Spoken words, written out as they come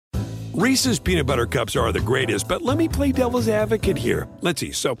Reese's peanut butter cups are the greatest, but let me play devil's advocate here. Let's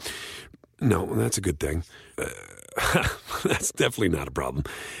see. So, no, that's a good thing. That's definitely not a problem.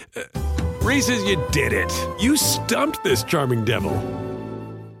 Reese's, you did it. You stumped this charming devil.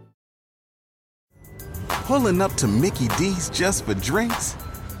 Pulling up to Mickey D's just for drinks?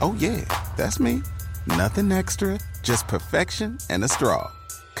 Oh yeah, that's me. Nothing extra, just perfection and a straw.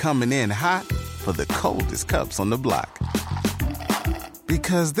 Coming in hot for the coldest cups on the block.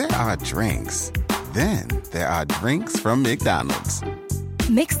 Because there are drinks. Then there are drinks from McDonald's.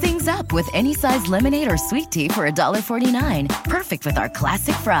 Mix things up with any size lemonade or sweet tea for $1.49. Perfect with our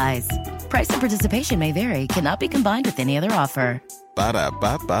classic fries. Price and participation may vary. Cannot be combined with any other offer.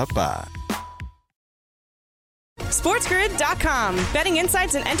 Ba-da-ba-ba-ba. SportsGrid.com. Betting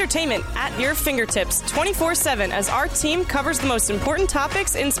insights and entertainment at your fingertips 24/7 as our team covers the most important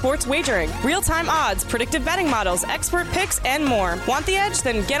topics in sports wagering. Real-time odds, predictive betting models, expert picks, and more. Want the edge?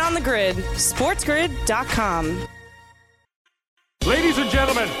 Then get on the grid. SportsGrid.com. Ladies and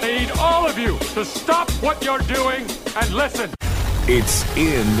gentlemen, I need all of you to stop what you're doing and listen. It's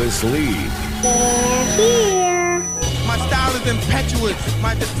In This League. They're here. My style is impetuous.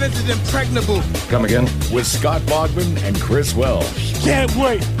 My defense is impregnable. Come again? With Scott Bogman and Chris Welsh. Can't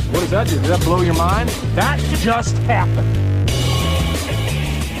wait. What does that do? Does that blow your mind? That just happened.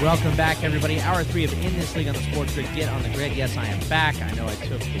 Welcome back, everybody. Hour 3 of In This League on the Sports Grid. Get on the grid. Yes, I am back. I know I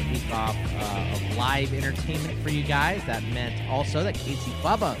took the week off of live entertainment for you guys. That meant also that Casey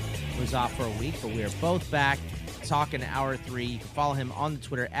Bubba was off for a week, but we are both back talking Hour 3. You can follow him on the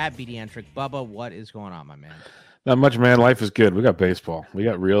Twitter at BDantric. Bubba, what is going on, my man? Not much, man. Life is good. We got baseball. We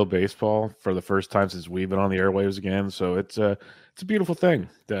got real baseball for the first time since we've been on the airwaves again. So it's a beautiful thing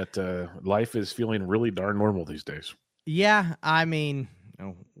that life is feeling really darn normal these days. Yeah, I mean,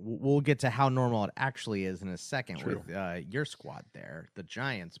 we'll get to how normal it actually is in a second. True. With your squad there, the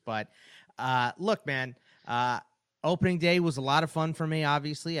Giants. But look, man, opening day was a lot of fun for me.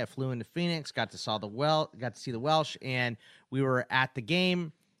 Obviously, I flew into Phoenix, got to see the Welsh, and we were at the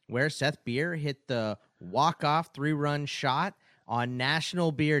game where Seth Beer hit the walk-off 3-run shot on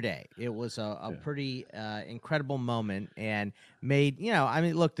National Beer Day. It was a pretty incredible moment and made,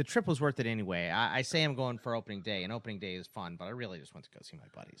 look, the trip was worth it anyway. I say I'm going for opening day, and opening day is fun, but I really just went to go see my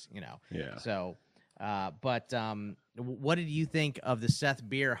buddies, Yeah. So, what did you think of the Seth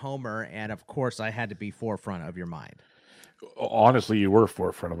Beer homer? And, of course, I had to be forefront of your mind. Honestly, you were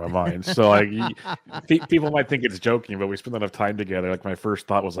forefront of my mind. So people might think it's joking, but we spent enough time together. Like my first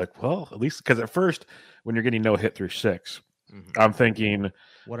thought was like, well, at least because at first when you're getting no hit through 6, I'm thinking,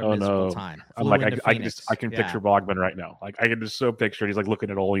 what a miserable time. I'm like, I can picture Bogman right now. Like I can just so picture it. He's like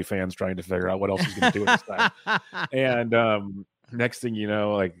looking at OnlyFans trying to figure out what else he's going to do this time. And next thing you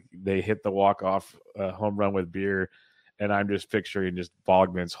know, like they hit the walk-off home run with Beer. And I'm just picturing just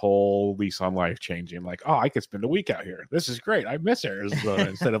Bogman's whole lease on life changing. Like, oh, I could spend a week out here. This is great. I miss Arizona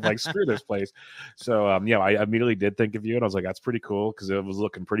instead of like, screw this place. So, I immediately did think of you. And I was like, that's pretty cool because it was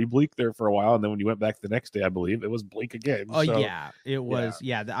looking pretty bleak there for a while. And then when you went back the next day, I believe it was bleak again. Oh, so, yeah. It was.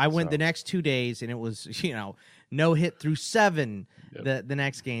 Yeah. I went the next 2 days and it was, no hit through 7 the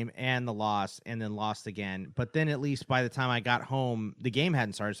next game and the loss and then lost again. But then at least by the time I got home, the game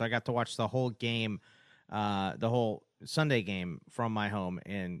hadn't started. So I got to watch the whole game, the whole Sunday game from my home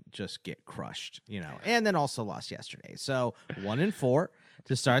and just get crushed, and then also lost yesterday. So 1-4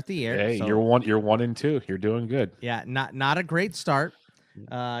 to start the year. Hey, so, you're 1-2. You're doing good. Yeah. Not a great start.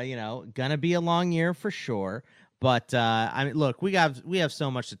 Gonna be a long year for sure. But look, we have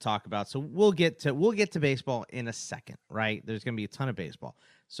so much to talk about. So we'll get to baseball in a second, right? There's gonna be a ton of baseball.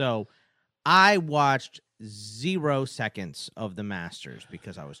 So I watched 0 seconds of the Masters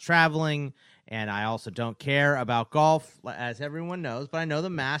because I was traveling, and I also don't care about golf, as everyone knows. But I know the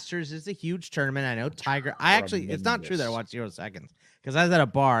Masters is a huge tournament. I know Tiger. It's not true that I watched 0 seconds because I was at a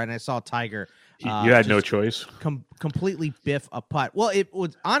bar and I saw Tiger. You had no choice. Completely biff a putt. Well, it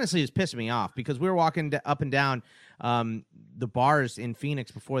was honestly just pissing me off because we were walking up and down the bars in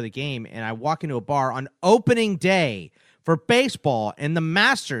Phoenix before the game, and I walk into a bar on opening day for baseball, and the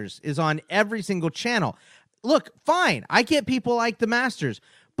Masters is on every single channel. Look, fine. I get people like the Masters,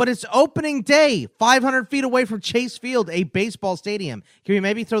 but it's opening day, 500 feet away from Chase Field, a baseball stadium. Can we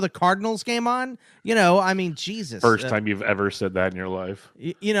maybe throw the Cardinals game on? Jesus. First time you've ever said that in your life.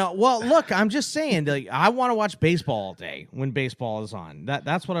 Well, look, I'm just saying, I want to watch baseball all day when baseball is on.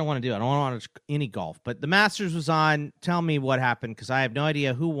 That's what I want to do. I don't want to watch any golf. But the Masters was on. Tell me what happened, because I have no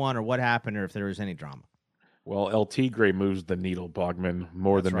idea who won or what happened or if there was any drama. Well, El Tigre moves the needle, Bogman,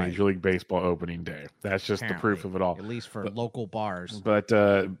 more That's than right. Major League Baseball opening day. That's just the proof of it all. At least for local bars. But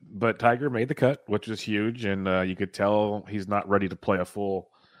Tiger made the cut, which was huge, and you could tell he's not ready to play a full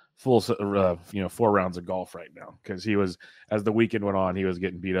full 4 rounds of golf right now, because he was, as the weekend went on, he was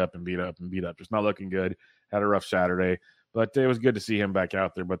getting beat up, just not looking good. Had a rough Saturday, but it was good to see him back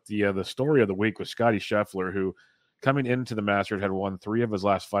out there. But the story of the week was Scottie Scheffler, who coming into the Masters had won 3 of his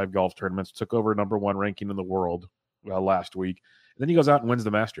last 5 golf tournaments, took over number 1 ranking in the world last week. And then he goes out and wins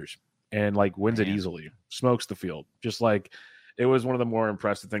the Masters and wins it easily, smokes the field. Just it was one of the more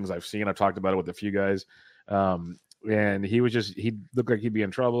impressive things I've seen. I've talked about it with a few guys. And he looked like he'd be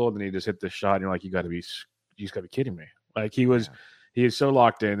in trouble. And then he just hit this shot. And you're like, you just gotta be kidding me. He is so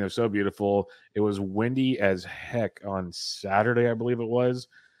locked in. It was so beautiful. It was windy as heck on Saturday, I believe it was.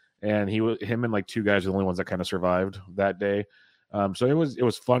 And him and 2 guys are the only ones that kind of survived that day. So it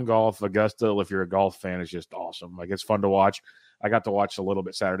was fun golf. Augusta, if you're a golf fan, is just awesome. It's fun to watch. I got to watch a little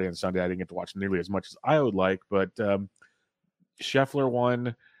bit Saturday and Sunday. I didn't get to watch nearly as much as I would like, but Scheffler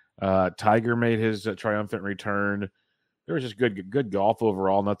won. Tiger made his triumphant return. There was just good golf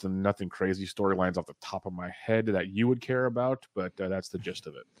overall. Nothing crazy storylines off the top of my head that you would care about, but that's the gist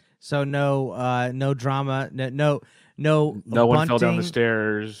of it. So no drama, no one fell down the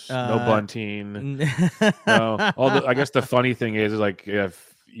stairs, no bunting. No. Although I guess the funny thing is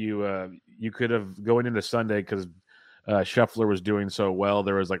if you could have going into Sunday, because Scheffler was doing so well,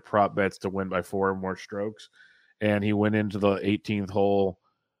 there was prop bets to win by 4 or more strokes, and he went into the 18th hole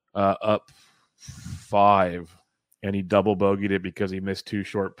up 5, and he double bogeyed it because he missed 2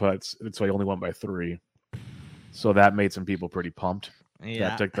 short putts, and so he only won by 3. So that made some people pretty pumped. Yeah,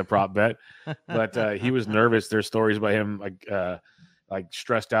 that took the prop bet, but he was nervous. There's stories about him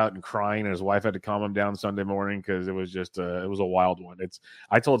stressed out and crying, and his wife had to calm him down Sunday morning because it was just it was a wild one.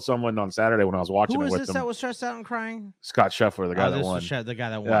 I told someone on Saturday when I was watching Who it was with this them. that was stressed out and crying? Scott Scheffler, the guy that won. The guy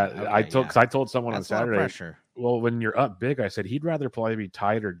that won. Okay, I told someone That's on Saturday. A lot of pressure. Well, when you're up big, I said he'd rather probably be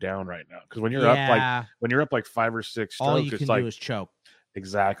tied or down right now, because when you're up 5 or 6 strokes, all you can do is choke.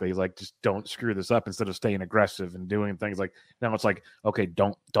 Exactly. He's just don't screw this up, instead of staying aggressive and doing things now it's okay,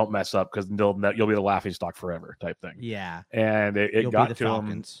 don't mess up, because you'll be the laughing stock forever type thing. Yeah. And it got to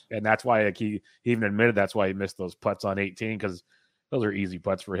Falcons. him. And that's why he even admitted that's why he missed those putts on 18, because those are easy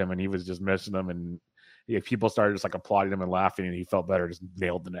putts for him, and he was just missing them. And people started just applauding him and laughing, and he felt better, just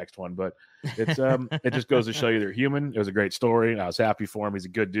nailed the next one. But it's it just goes to show you they're human. It was a great story. I was happy for him. He's a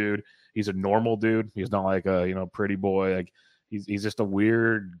good dude. He's a normal dude. He's not a pretty boy. He's just a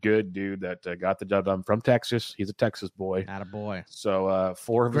weird, good dude that got the job done from Texas. He's a Texas boy. Attaboy. So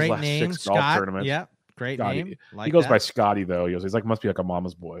 4 of his last 6 golf tournaments. Yep. Great Scotty. name. He goes by Scotty, though. He's must be a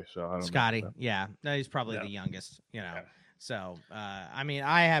mama's boy. So I don't Scotty. know. Yeah. No, he's probably the youngest, Yeah. So,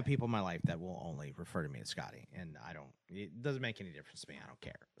 I have people in my life that will only refer to me as Scotty, and it doesn't make any difference to me. I don't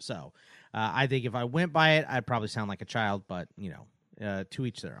care. So, I think if I went by it, I'd probably sound like a child, but, to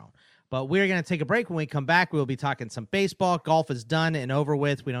each their own. But we're going to take a break. When we come back, we'll be talking some baseball. Golf is done and over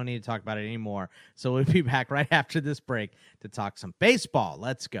with. We don't need to talk about it anymore. So we'll be back right after this break to talk some baseball.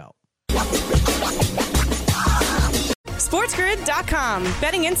 Let's go. SportsGrid.com.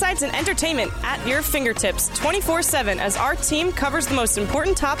 Betting insights and entertainment at your fingertips 24/7 as our team covers the most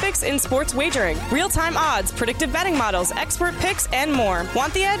important topics in sports wagering. Real-time odds, predictive betting models, expert picks, and more.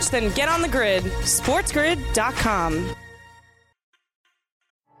 Want the edge? Then get on the grid. SportsGrid.com.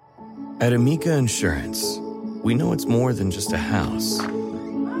 At Amica Insurance, we know it's more than just a house.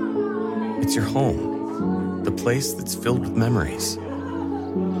 It's your home, the place that's filled with memories.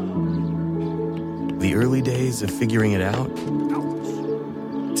 The early days of figuring it out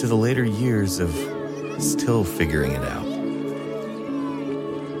to the later years of still figuring it out.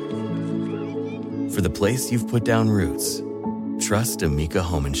 For the place you've put down roots, trust Amica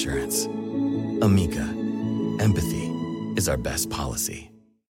Home Insurance. Amica, empathy is our best policy.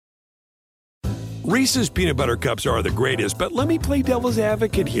 Reese's Peanut Butter Cups are the greatest, but let me play devil's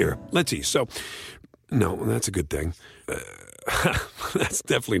advocate here. Let's see. So, no, that's a good thing. That's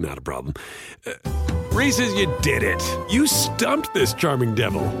definitely not a problem. Reese's, you did it. You stumped this charming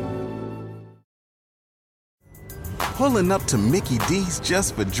devil. Pulling up to Mickey D's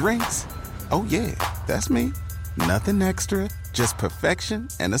just for drinks? Oh, yeah, that's me. Nothing extra, just perfection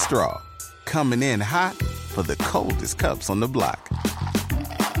and a straw. Coming in hot for the coldest cups on the block.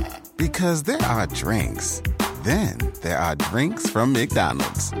 Because there are drinks. Then there are drinks from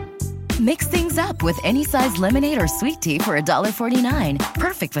McDonald's. Mix things up with any size lemonade or sweet tea for $1.49.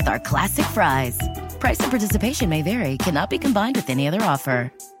 Perfect with our classic fries. Price and participation may vary. Cannot be combined with any other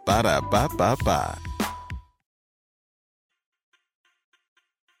offer. Ba-da-ba-ba-ba.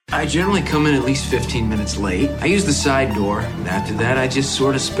 I generally come in at least 15 minutes late. I use the side door. After that, I just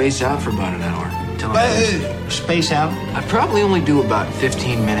sort of space out for about an hour. Space out? I probably only do about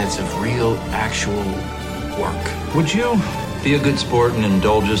 15 minutes of real, actual work. Would you be a good sport and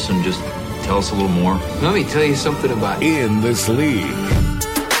indulge us and just tell us a little more? Let me tell you something about In This League.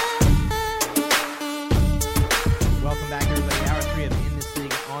 Welcome back, everybody. Hour 3 of In This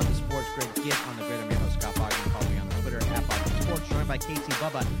League on the Sports Grid. Get on the grid. I'm your host, Scott Bogman. Follow me on Twitter at Bogman Sports. Joined by Casey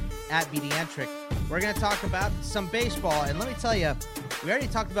Bubba at BDentric. We're going to talk about some baseball. And let me tell you, we already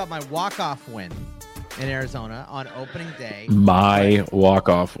talked about my walk-off win in Arizona on opening day. My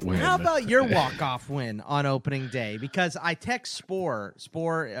walk-off win. How about your walk-off win on opening day? Because I text Spore.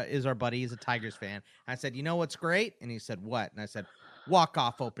 Spore is our buddy. He's a Tigers fan. I said, you know what's great? And he said, what? And I said,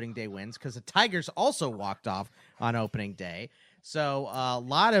 walk-off opening day wins, because the Tigers also walked off on opening day. So a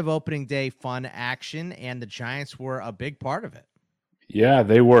lot of opening day fun action, and the Giants were a big part of it. Yeah,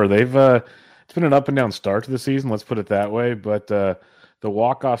 they were. They've it's been an up and down start to the season, let's put it that way. But the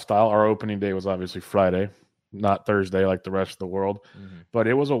walk-off style, our opening day was obviously Friday, not Thursday like the rest of the world. Mm-hmm. But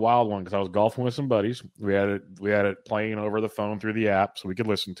it was a wild one because I was golfing with some buddies. We had it playing over the phone through the app so we could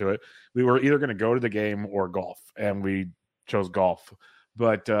listen to it. We were either going to go to the game or golf, and we chose golf.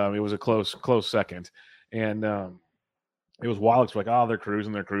 But it was a close second. And it was wild. It's like, oh, they're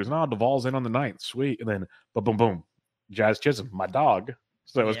cruising. Oh, Duvall's in on the ninth. Sweet. And then, boom, boom. Jazz Chisholm, my dog.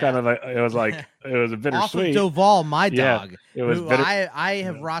 So it was kind of like, it was a bittersweet. Off of Doval, my dog. Yeah, it was I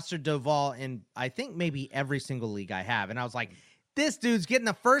have rostered Doval in, I think, maybe every single league I have. And I was like, this dude's getting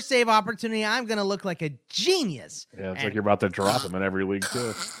the first save opportunity. I'm going to look like a genius. Yeah, it's like you're about to drop him in every league,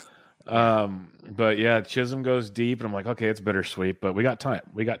 too. But yeah, Chisholm goes deep, and I'm like, okay, it's bittersweet, but we got time.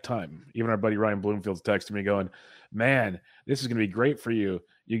 Even our buddy Ryan Bloomfield's texting me going, man, this is going to be great for you.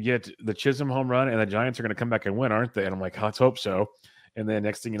 You get the Chisholm home run, and the Giants are going to come back and win, aren't they? And I'm like, let's hope so. And then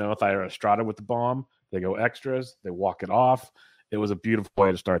next thing you know, Thairo Estrada with the bomb. They go extras. They walk it off. It was a beautiful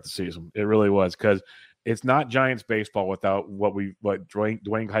way to start the season. It really was, because it's not Giants baseball without what Dwayne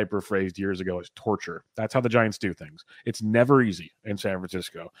Kuiper phrased years ago as torture. That's how the Giants do things. It's never easy in San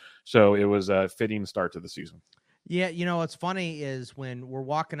Francisco. So it was a fitting start to the season. Yeah, you know, what's funny is when we're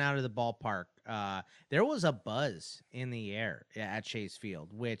walking out of the ballpark, there was a buzz in the air at Chase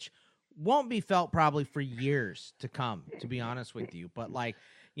Field, which won't be felt probably for years to come, to be honest with you. But, like,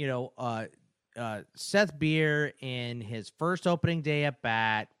 you know, Seth Beer in his first opening day at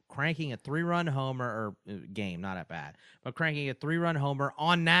bat, cranking a 3-run homer, or game, not at bat, but cranking a 3-run homer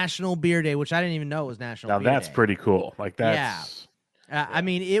on National Beer Day, which I didn't even know was National Beer Day. Now that's pretty cool. Like, that's... Yeah. I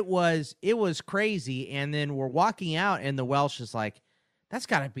mean, it was crazy. And then we're walking out, and the Welsh is like, that's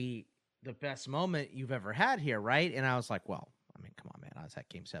got to be the best moment you've ever had here, right? And I was like, well, I mean, come on, man. I was at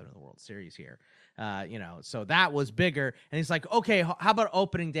Game 7 of the World Series here. You know, so that was bigger. And he's like, okay, how about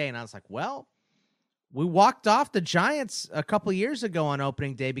opening day? And I was like, well, we walked off the Giants a couple years ago on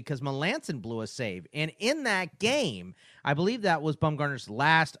opening day because Melanson blew a save. And in that game, I believe that was Bumgarner's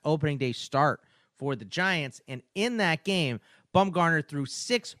last opening day start for the Giants. And in that game, Bumgarner threw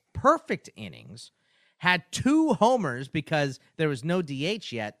 6 perfect innings, had 2 homers because there was no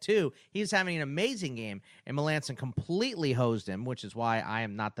DH yet, 2. He's having an amazing game, and Melanson completely hosed him, which is why I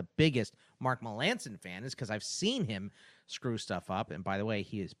am not the biggest Mark Melanson fan, is because I've seen him screw stuff up. And by the way,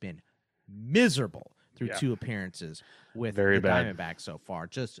 he has been miserable through 2 appearances with the Diamondbacks so far.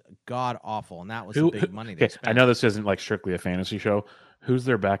 Just god-awful, and that was the big money they spent. I know this isn't like strictly a fantasy show. Who's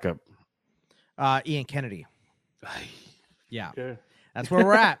their backup? Ian Kennedy. Yeah. That's where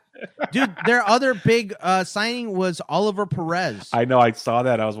we're at. Dude, their other big signing was Oliver Perez. I know. I saw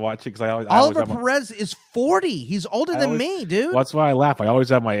that. I was watching because Oliver Perez is 40. He's older than me, dude. Well, that's why I laugh. I always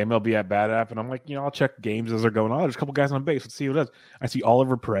have my MLB at bat app, and I'm like, you know, I'll check games as they're going on. There's a couple guys on base. Let's see who does. I see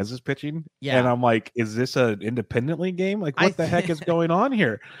Oliver Perez is pitching, and I'm like, is this an independent league game? Like, what the heck is going on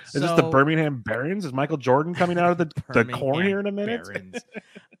here? Is this the Birmingham Barons? Is Michael Jordan coming out of the corn here in a minute?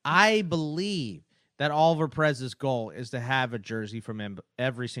 I believe that Oliver Perez's goal is to have a jersey from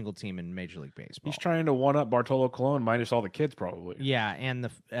every single team in Major League Baseball. He's trying to one-up Bartolo Colon minus all the kids, probably. Yeah, and the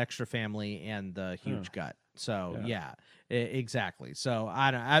extra family and the huge gut. So, yeah, exactly. So,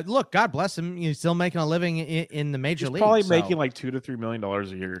 look, God bless him. He's still making a living in the major league. He's probably making like $2 to $3 million a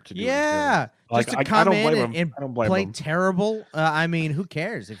year to do just to come in and play terrible. I mean, who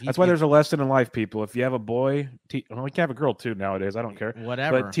cares? That's why there's a lesson in life, people. If you have a boy, you can have a girl too nowadays. I don't care.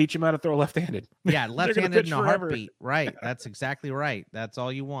 Whatever. But teach him how to throw left-handed. Yeah, left-handed in a heartbeat. Right. That's exactly right. That's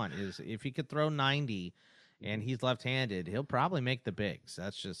all you want is if he could throw 90 and he's left-handed, he'll probably make the bigs.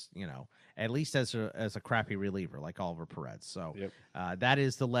 That's just, you know, at least as a crappy reliever like Oliver Perez. So that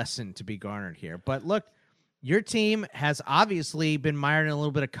is the lesson to be garnered here. But look, your team has obviously been mired in a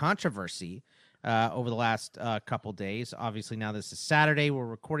little bit of controversy over the last couple days. Obviously, now this is Saturday. We're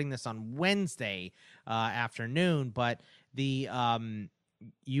recording this on Wednesday afternoon. But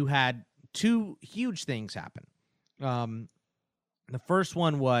you had 2 huge things happen. The first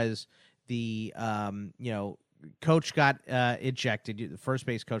one was the coach got ejected. The first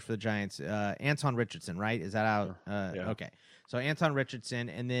base coach for the Giants, Anton Richardson, right? Is that out? Yeah. Okay. So Anton Richardson,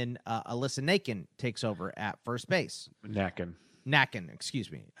 and then Alyssa Nakken takes over at first base. Nakken,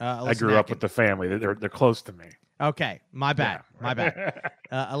 excuse me. I grew up with the family. They're close to me. Okay, my bad. Yeah. My bad.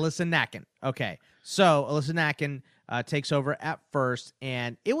 Alyssa Nakken. Okay, so Alyssa Nakken takes over at first,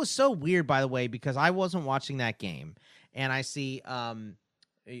 and it was so weird, by the way, because I wasn't watching that game, and I see a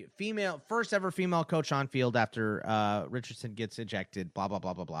first ever female coach on field after Richardson gets ejected, blah, blah,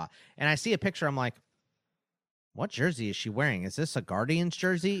 blah, blah, blah. And I see a picture. I'm like, what jersey is she wearing? Is this a Guardians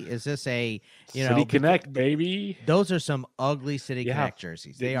jersey? Is this a, City Connect, baby? Those are some ugly City Connect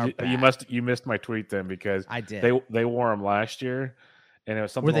jerseys. They are bad. You missed my tweet then, because I did. They wore them last year, and it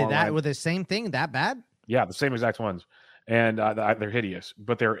was something. Were the same thing that bad? Yeah, the same exact ones, and they're hideous.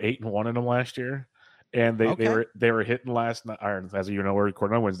 But they were 8-1 in them last year, and they were hitting last night. As you know, we're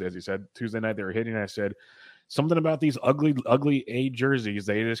recording on Wednesday, as you said. Tuesday night they were hitting. And I said something about these ugly A jerseys.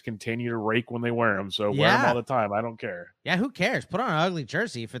 They just continue to rake when they wear them. So wear them all the time. I don't care. Yeah, who cares? Put on an ugly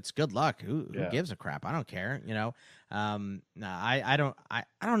jersey if it's good luck. Who gives a crap? I don't care. I don't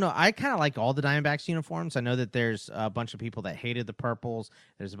know. I kind of like all the Diamondbacks uniforms. I know that there's a bunch of people that hated the purples.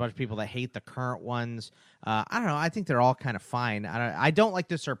 There's a bunch of people that hate the current ones. I don't know. I think they're all kind of fine. I don't like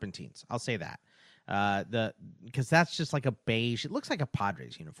the serpentines. I'll say that. Because that's just like a beige. It looks like a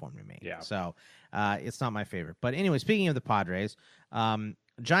Padres uniform to me. Yeah. So it's not my favorite. But anyway, speaking of the Padres,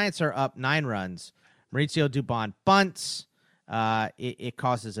 Giants are up 9 runs. Mauricio Dubon bunts. It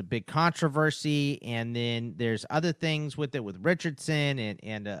causes a big controversy, and then there's other things with it with Richardson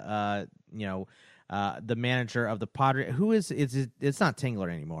and the manager of the Padres. Who is it's not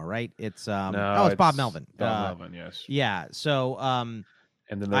Tingler anymore, right? It's it's Bob Melvin. Bob Melvin, yes. Yeah. So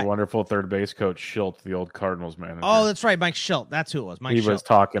and then the wonderful third base coach Schilt, the old Cardinals manager. Oh, that's right, Mike Schilt. That's who it was. Mike Schilt. He was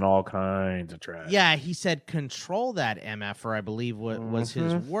talking all kinds of trash. Yeah, he said, "Control that, MFer," I believe was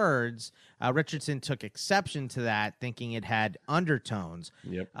his words. Richardson took exception to that, thinking it had undertones.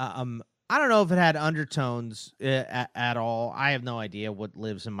 Yep. I don't know if it had undertones at all. I have no idea what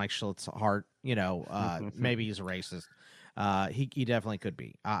lives in Mike Schilt's heart. Maybe he's a racist. He definitely could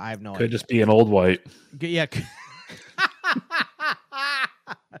be. I have no idea. Could just be an old white. Yeah.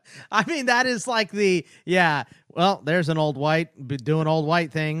 I mean, that is like well, there's an old white doing old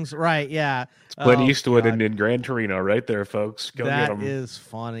white things. Right, yeah. Clint Eastwood in Gran Torino right there, folks. Go get him. That is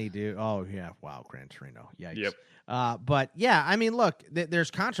funny, dude. Oh, yeah. Wow, Gran Torino. Yikes. Yep. But, yeah, I mean, look, there's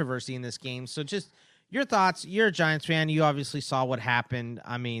controversy in this game. So just your thoughts. You're a Giants fan. You obviously saw what happened.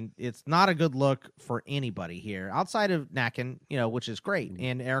 I mean, it's not a good look for anybody here outside of Nakken, which is great.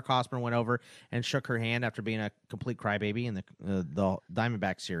 And Eric Hosmer went over and shook her hand after being a complete crybaby in the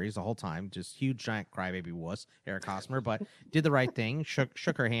Diamondback series the whole time. Just huge, giant crybaby wuss, Eric Hosmer, but did the right thing,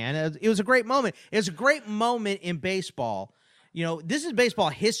 shook her hand. It was a great moment. It was a great moment in baseball. This is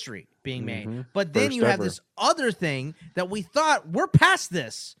baseball history being made. But then you have this other thing that we thought we're past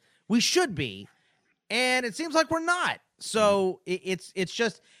this. We should be. And it seems like we're not. So it's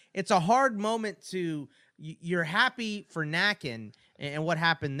a hard moment you're happy for Nakken and what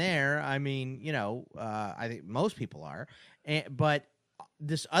happened there. I mean, I think most people are. But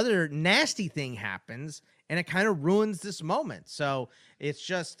this other nasty thing happens, and it kind of ruins this moment. So it's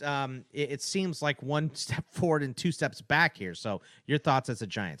just it seems like one step forward and 2 steps back here. So your thoughts as a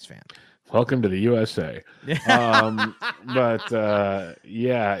Giants fan? Welcome to the USA.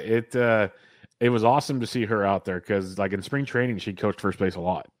 It was awesome to see her out there because, like, in spring training, she coached first base a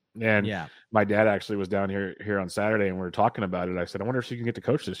lot. And my dad actually was down here on Saturday, and we were talking about it. I said, I wonder if she can get to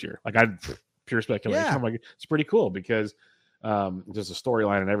coach this year. Like, pure speculation. Yeah. I'm like, it's pretty cool because just the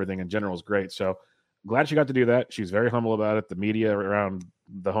storyline and everything in general is great. So glad she got to do that. She's very humble about it. The media around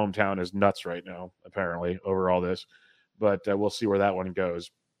the hometown is nuts right now, apparently, over all this. But we'll see where that one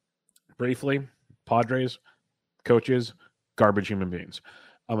goes. Briefly, Padres, coaches, garbage human beings.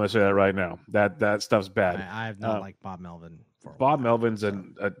 I'm going to say that right now. That stuff's bad. I have not liked Bob Melvin. Bob Melvin's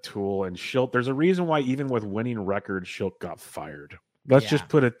a tool, and Schilt. There's a reason why even with winning records, Schilt got fired. Let's just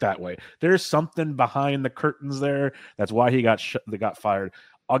put it that way. There's something behind the curtains there. That's why he got fired.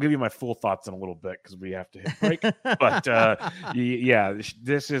 I'll give you my full thoughts in a little bit because we have to hit break. But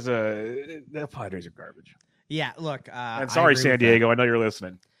this is the Padres are garbage. Yeah, look. And sorry, San Diego. I know you're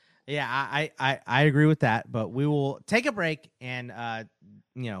listening. Yeah, I agree with that. But we will take a break and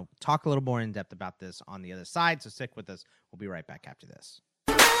talk a little more in depth about this on the other side. So stick with us. We'll be right back after this.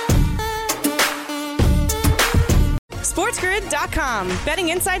 SportsGrid.com. Betting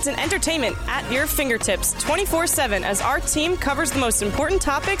insights and entertainment at your fingertips 24/7 as our team covers the most important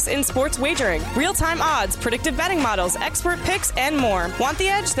topics in sports wagering. Real-time odds, predictive betting models, expert picks, and more. Want the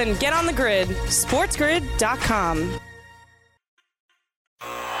edge? Then get on the grid. SportsGrid.com.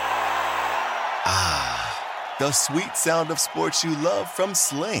 The sweet sound of sports you love from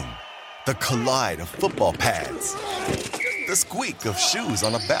Sling. The collide of football pads. The squeak of shoes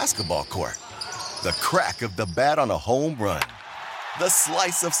on a basketball court. The crack of the bat on a home run. The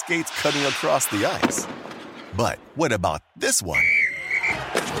slice of skates cutting across the ice. But what about this one?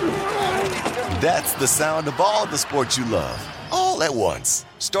 That's the sound of all the sports you love, all at once.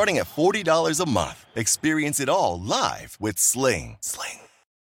 Starting at $40 a month. Experience it all live with Sling.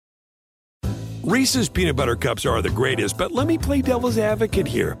 Reese's peanut butter cups are the greatest, but let me play devil's advocate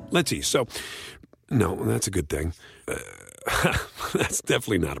here. Let's see. So, no, that's a good thing. That's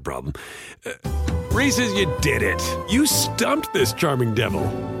definitely not a problem. Reese's, you did it. You stumped this charming devil.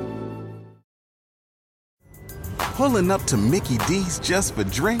 Pulling up to Mickey D's just for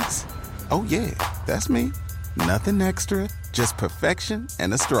drinks? Oh, yeah, that's me. Nothing extra, just perfection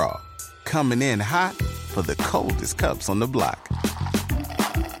and a straw. Coming in hot for the coldest cups on the block.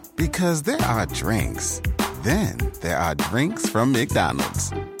 Because there are drinks. Then there are drinks from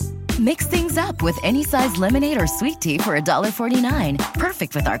McDonald's. Mix things up with any size lemonade or sweet tea for $1.49.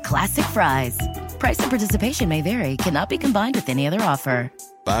 Perfect with our classic fries. Price and participation may vary. Cannot be combined with any other offer.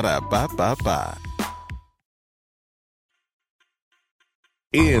 Ba-da-ba-ba-ba.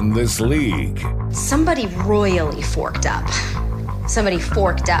 In this league. Somebody royally forked up. Somebody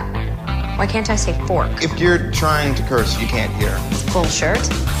forked up. Why can't I say fork? If you're trying to curse, you can't hear. Full shirt.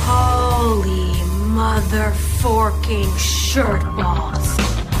 Holy mother forking shirt balls.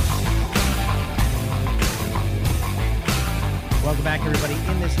 Welcome back, everybody.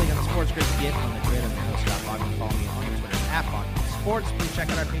 In this league on the Sports Grid, get on the grid. I'm your host, Scott Bogman. Follow me on Twitter at Bogman Sports. Please check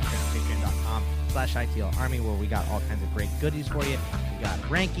out our Patreon, patreon.com/ITL Army, where we got all kinds of great goodies for you. We got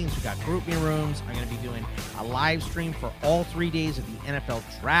rankings, we got grouping rooms. I'm going to be doing a live stream for all 3 days of the NFL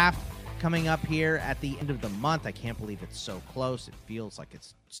draft coming up here at the end of the month. I can't believe it's so close. It feels like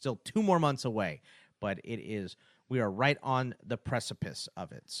it's still 2 more months away, but it is. We are right on the precipice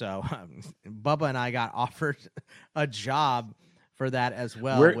of it. So Bubba and I got offered a job for that as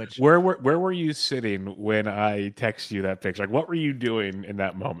well. Where were you sitting when I texted you that picture? Like, what were you doing in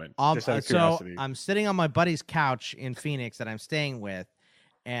that moment? Just out of curiosity. I'm sitting on my buddy's couch in Phoenix that I'm staying with,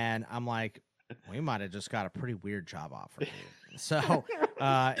 and I'm like, we might have just got a pretty weird job offer. So,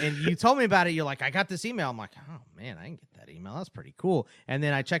 and you told me about it. You're like, I got this email. I'm like, oh man, I didn't get that email. That's pretty cool. And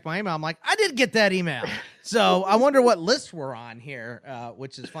then I checked my email. I'm like, I did get that email. So I wonder what list we're on here,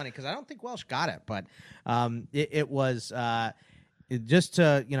 which is funny because I don't think Welsh got it, but it was just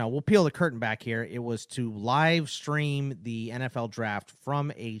to, we'll peel the curtain back here. It was to live stream the NFL draft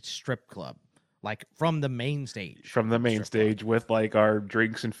from a strip club. Like from the main stage. From the main stage with like our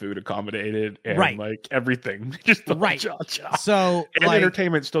drinks and food accommodated and like everything. Just the cha-cha. So and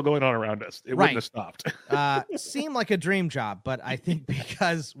entertainment still going on around us. It wouldn't have stopped. Seemed like a dream job, but I think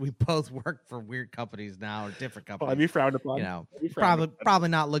because we both work for weird companies now or different companies. I'd be frowned upon. Probably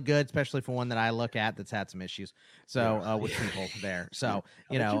not look good, especially for one that I look at that's had some issues. So with people there. So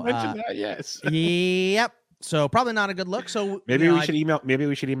you mentioned that, yes. Yep. So probably not a good look. So maybe we should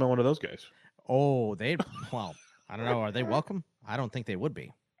email one of those guys. Oh, I don't know. Are they welcome? I don't think they would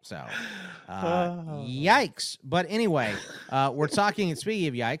be. So, yikes. But anyway, we're talking, speaking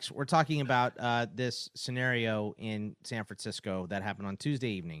of yikes, we're talking about this scenario in San Francisco that happened on Tuesday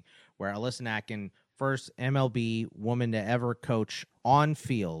evening where Alyssa Natkin, first MLB woman to ever coach on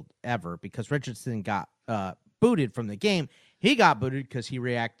field ever, because Richardson got booted from the game. He got booted because he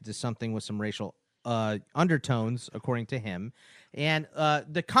reacted to something with some racial undertones, according to him. And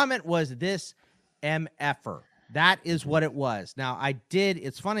the comment was this MFer. That is what it was. Now,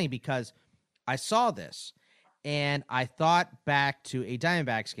 it's funny because I saw this and I thought back to a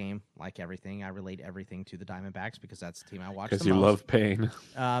Diamondbacks game. Like everything, I relate everything to the Diamondbacks because that's the team I watch the most. Because you love pain.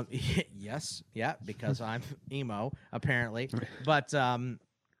 Yes. Yeah, because I'm emo, apparently. But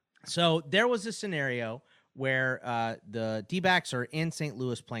so there was a scenario where the D-backs are in St.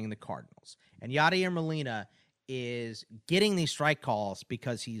 Louis playing the Cardinals. And Yadier Molina is getting these strike calls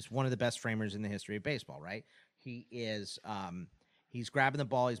because he's one of the best framers in the history of baseball, right? He is he's grabbing the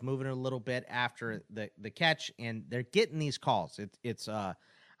ball, he's moving it a little bit after the catch, and they're getting these calls. It's I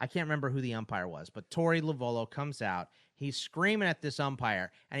can't remember who the umpire was, but Torey Lovullo comes out. He's screaming at this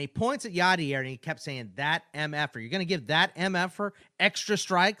umpire, and he points at Yadier, and he kept saying, that MFer. You're going to give that MFer extra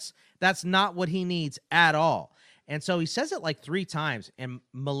strikes? That's not what he needs at all. And so he says it like 3 times, and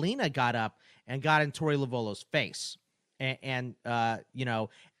Molina got up and got in Torey Lovullo's face. And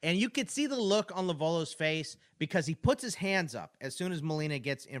you could see the look on Lovullo's face because he puts his hands up as soon as Molina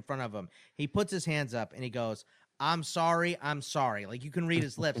gets in front of him. He puts his hands up and he goes, I'm sorry. Like, you can read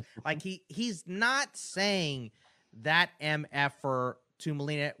his lips. Like, he's not saying that MFer to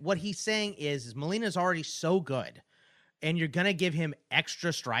Molina. What he's saying is Molina's already so good and you're going to give him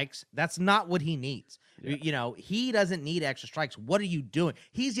extra strikes. That's not what he needs. Yeah. He doesn't need extra strikes. What are you doing?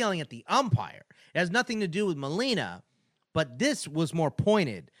 He's yelling at the umpire. It has nothing to do with Molina. But this was more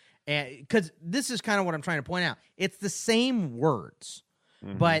pointed, because this is kind of what I'm trying to point out. It's the same words,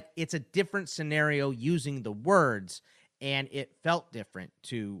 but it's a different scenario using the words, and it felt different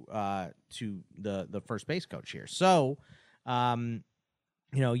to the first base coach here. So,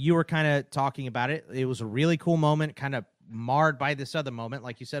 you were kind of talking about it. It was a really cool moment, kind of marred by this other moment,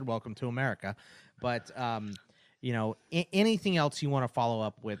 like you said. Welcome to America, but. Anything else you want to follow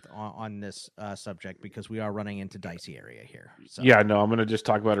up with on this subject, because we are running into dicey area here. So. Yeah, no, I'm going to just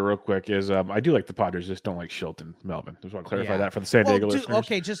talk about it real quick. I do like the Padres, just don't like Shilton, Melvin. Just want to clarify that for the San Diego listeners.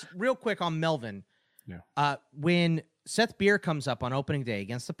 Okay, just real quick on Melvin. Yeah. When Seth Beer comes up on opening day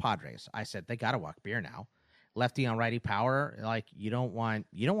against the Padres, I said they got to walk Beer now. Lefty on righty power, like you don't want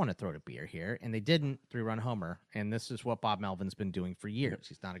to throw to Beer here, and they didn't. 3-run homer, and this is what Bob Melvin's been doing for years.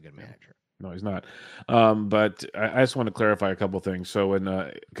 He's not a good manager. No, he's not. But I just want to clarify a couple things. So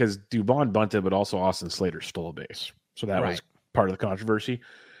because Dubon bunted, but also Austin Slater stole a base. So that was part of the controversy.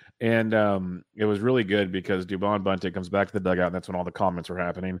 And it was really good because Dubon bunted, comes back to the dugout, and that's when all the comments were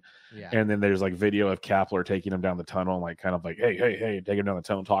happening. Yeah. And then there's like video of Kapler taking him down the tunnel, like kind of like, hey, taking him down the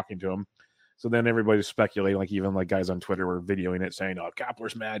tunnel, talking to him. So then everybody's speculating, like even like guys on Twitter were videoing it saying, oh,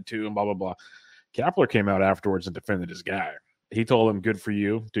 Kapler's mad too, and blah, blah, blah. Kapler came out afterwards and defended his guy. He told him, good for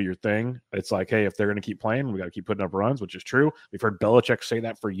you, do your thing. It's like, hey, if they're going to keep playing, we got to keep putting up runs, which is true. We've heard Belichick say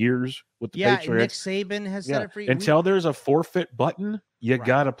that for years with the Patriots. Nick Saban has said it for years. Until there's a forfeit button, you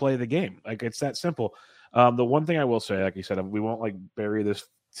got to play the game. Like, it's that simple. The one thing I will say, like you said, we won't like bury this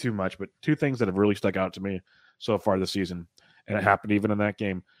too much, but two things that have really stuck out to me so far this season, and it happened even in that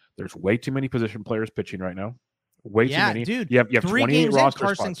game. There's way too many position players pitching right now. Way too many. Dude. You have 3 28 games roster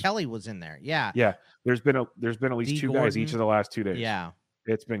Carson spots. Kelly was in there. Yeah. Yeah. There's been at least two guys each of the last 2 days. Yeah.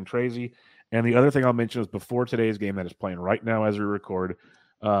 It's been crazy. And the other thing I'll mention is before today's game that is playing right now as we record,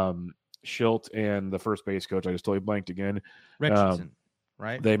 Schilt and the first base coach, I just totally blanked again. Richardson,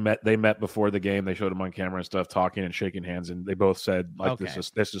 right? They met before the game. They showed him on camera and stuff, talking and shaking hands, and they both said, like, this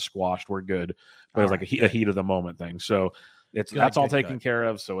is squashed. We're good. But it was like a heat of the moment thing. So that's all taken care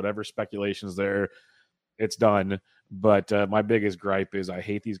of. So whatever speculation's there, it's done. But my biggest gripe is I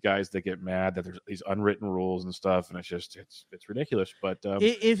hate these guys that get mad that there's these unwritten rules and stuff, and it's ridiculous. But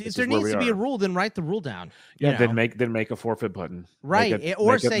if there needs to be a rule, then write the rule down. Yeah, then make a forfeit button, right? Make a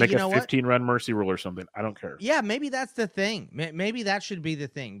 15-run mercy rule or something. I don't care. Yeah, maybe that's the thing. Maybe that should be the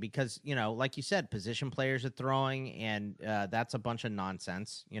thing, because like you said, position players are throwing, and that's a bunch of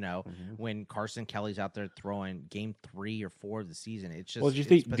nonsense. When Carson Kelly's out there throwing game 3 or 4 of the season, it's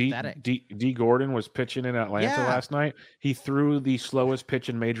just pathetic. D. Gordon was pitching in Atlanta last night. He threw the slowest pitch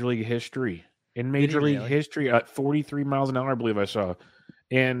in Major League history. History at 43 miles an hour, I believe I saw.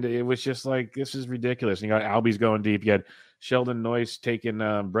 And it was just like, this is ridiculous. And you got Albies going deep. You had Sheldon Noyce taking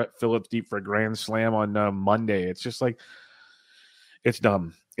Brett Phillips deep for a grand slam on Monday. It's just like, it's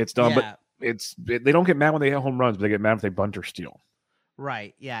dumb. It's dumb. Yeah. But they don't get mad when they hit home runs, but they get mad if they bunt or steal.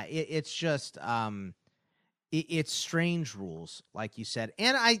 Right. Yeah. It's just it's strange rules, like you said.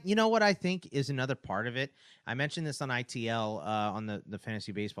 And what I think is another part of it. I mentioned this on ITL on the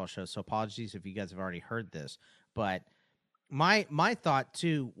Fantasy Baseball Show, so apologies if you guys have already heard this. But my thought,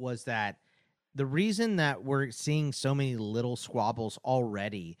 too, was that the reason that we're seeing so many little squabbles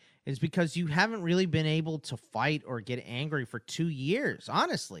already is because you haven't really been able to fight or get angry for 2 years,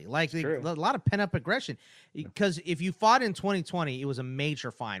 honestly. Like, a lot of pent-up aggression. Because if you fought in 2020, it was a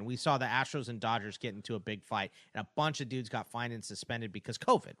major fine. We saw the Astros and Dodgers get into a big fight, and a bunch of dudes got fined and suspended because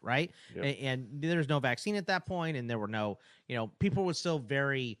COVID, right? Yep. And there's no vaccine at that point, and there were no, people were still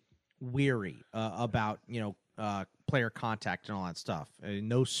very weary about, player contact and all that stuff.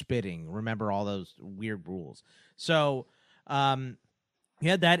 No spitting. Remember all those weird rules. So you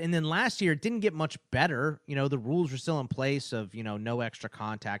had that. And then last year, it didn't get much better. The rules were still in place of, no extra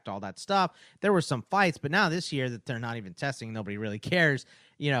contact, all that stuff. There were some fights, but now this year that they're not even testing, nobody really cares.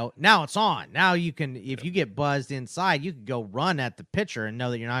 Now it's on. Now you can, if you get buzzed inside, you can go run at the pitcher and know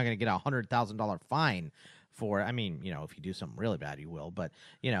that you're not going to get $100,000 fine for, if you do something really bad, you will. But,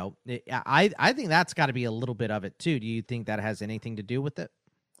 I think that's got to be a little bit of it, too. Do you think that has anything to do with it?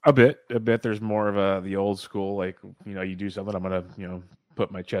 A bit. There's more of the old school, like, you do something, I'm going to,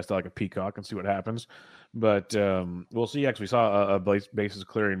 put my chest out like a peacock and see what happens. But we'll see. Actually, we saw a bases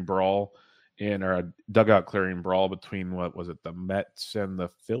clearing brawl or a dugout clearing brawl between, what was it, the Mets and the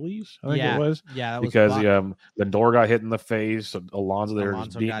Phillies? I think it was. Yeah, that because was Lindor got hit in the face. So Alonso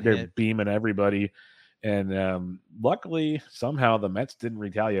they're beaming everybody. And luckily, somehow the Mets didn't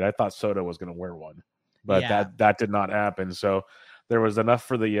retaliate. I thought Soto was going to wear one, but that did not happen. So there was enough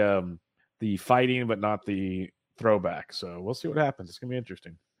for the fighting, but not the throwback. So we'll see what happens. It's going to be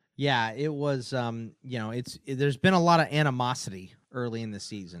interesting. Yeah, it was. There's been a lot of animosity early in the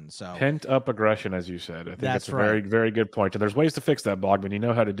season. So pent up aggression, as you said. I think that's a very, very good point. And there's ways to fix that, Bogman. You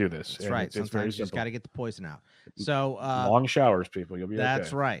know how to do this. That's right. It's very simple. You just got to get the poison out. So long showers, people. You'll be okay.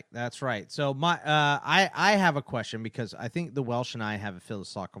 That's right. That's right. So I have a question, because I think the Welsh and I have a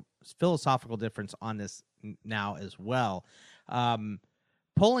philosophical difference on this now as well.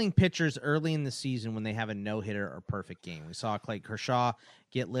 Pulling pitchers early in the season when they have a no-hitter or perfect game. We saw Clayton Kershaw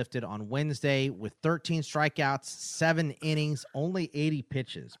get lifted on Wednesday with 13 strikeouts, 7 innings, only 80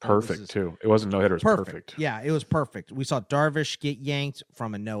 pitches. Perfect, too. It wasn't no-hitter. It was perfect. Yeah, it was perfect. We saw Darvish get yanked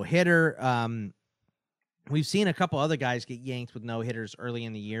from a no-hitter. We've seen a couple other guys get yanked with no-hitters early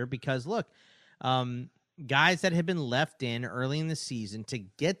in the year because, look, guys that have been left in early in the season to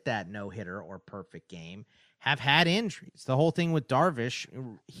get that no-hitter or perfect game have had injuries. The whole thing with Darvish,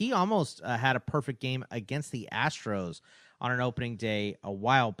 he almost had a perfect game against the Astros on an opening day a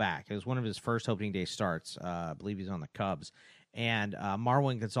while back. It was one of his first opening day starts. I believe he's on the Cubs. And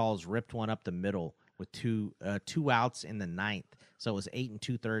Marwin Gonzalez ripped one up the middle with two outs in the ninth. So it was 8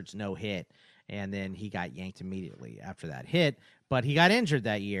 2/3 no hit. And then he got yanked immediately after that hit. But he got injured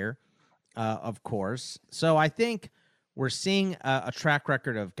that year, of course. So I think we're seeing a track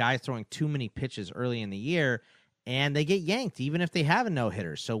record of guys throwing too many pitches early in the year, and they get yanked, even if they have a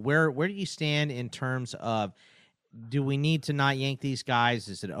no-hitter. So where do you stand in terms of, do we need to not yank these guys?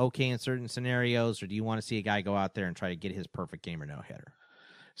 Is it okay in certain scenarios, or do you want to see a guy go out there and try to get his perfect game or no-hitter?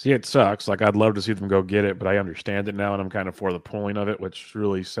 See, it sucks. Like, I'd love to see them go get it, but I understand it now, and I'm kind of for the pulling of it, which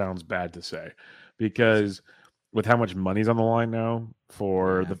really sounds bad to say, because with how much money's on the line now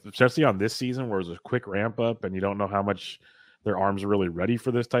especially on this season where it's a quick ramp up and you don't know how much their arms are really ready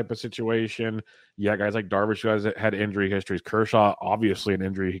for this type of situation. Yeah, guys like Darvish, guys that had injury histories. Kershaw, obviously an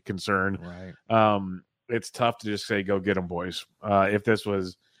injury concern. Right. It's tough to just say, go get them, boys. If this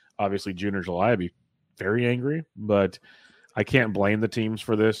was obviously June or July, I'd be very angry, but I can't blame the teams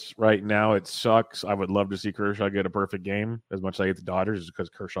for this right now. It sucks. I would love to see Kershaw get a perfect game as much as I hate the Dodgers, because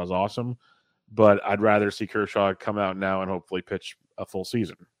Kershaw's awesome. But I'd rather see Kershaw come out now and hopefully pitch a full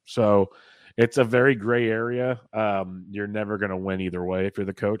season. So it's a very gray area. You're never going to win either way if you're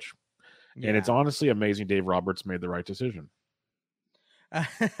the coach. Yeah. And it's honestly amazing Dave Roberts made the right decision.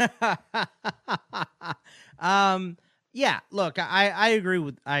 Yeah, look, I agree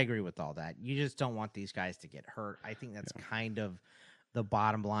with all that. You just don't want these guys to get hurt. I think that's kind of the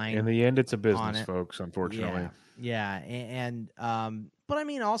bottom line. In the end, it's a business, folks, unfortunately. Yeah. And but I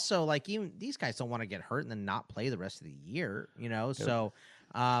mean, also, like, even these guys don't want to get hurt and then not play the rest of the year, you know? Yep. So,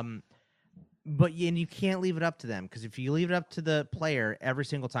 but you can't leave it up to them, because if you leave it up to the player, every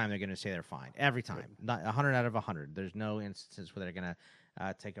single time they're going to say they're fine. Every time. Not 100 out of 100. There's no instances where they're going to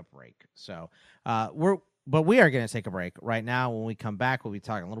take a break. So, we are going to take a break right now. When we come back, we'll be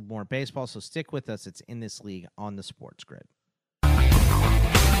talking a little more baseball. So stick with us. It's In This League on the Sports Grid.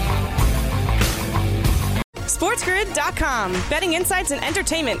 SportsGrid.com. Betting insights and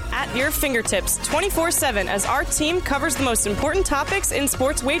entertainment at your fingertips 24/7 as our team covers the most important topics in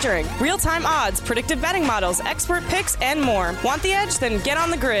sports wagering. Real-time odds, predictive betting models, expert picks, and more. Want the edge? Then get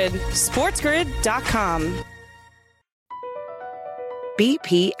on the grid. SportsGrid.com.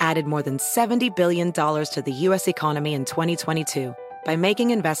 BP added more than $70 billion to the U.S. economy in 2022 by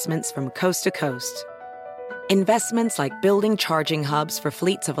making investments from coast to coast. Investments like building charging hubs for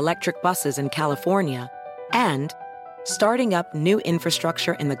fleets of electric buses in California and starting up new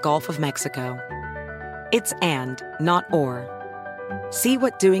infrastructure in the Gulf of Mexico. It's and, not or. See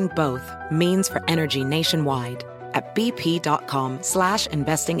what doing both means for energy nationwide at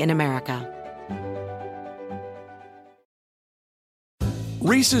bp.com/investing in America.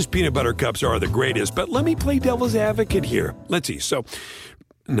 Reese's Peanut Butter Cups are the greatest, but let me play devil's advocate here. Let's see. So,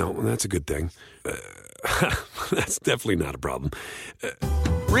 no, that's a good thing. That's definitely not a problem.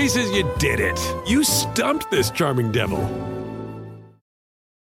 Reese's, you did it. You stumped this charming devil.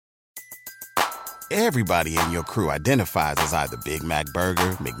 Everybody in your crew identifies as either Big Mac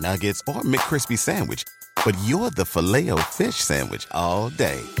Burger, McNuggets, or McCrispy Sandwich. But you're the Filet-O-Fish Sandwich all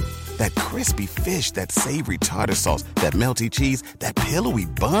day. That crispy fish, that savory tartar sauce, that melty cheese, that pillowy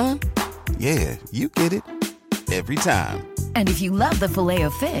bun. Yeah, you get it. every time. And if you love the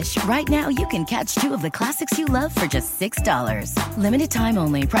Filet-O-Fish, right now you can catch 2 of the classics you love for just $6. Limited time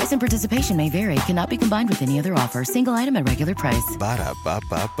only. Price and participation may vary. Cannot be combined with any other offer. Single item at regular price.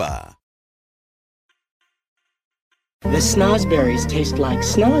 Ba-da-ba-ba-ba. The snozberries taste like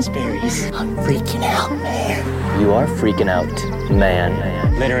snozberries. I'm freaking out, man. You are freaking out,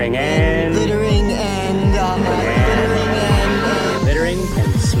 man. Littering and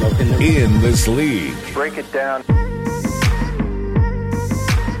smoking the In this league. Break it down.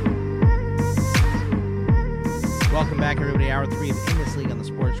 Welcome back, everybody. Hour 3 of In This League on the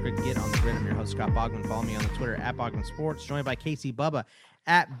Sports Grid. Get on the grid. I'm your host, Scott Bogman. Follow me on the Twitter at Bogman Sports. Joined by Casey Bubba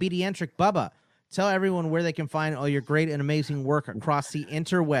at BDentric. Bubba, tell everyone where they can find all your great and amazing work across the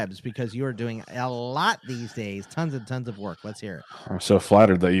interwebs, because you are doing a lot these days. Tons and tons of work. Let's hear it. I'm so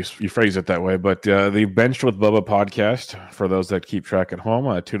flattered that you phrase it that way. But the Benched with Bubba podcast, for those that keep track at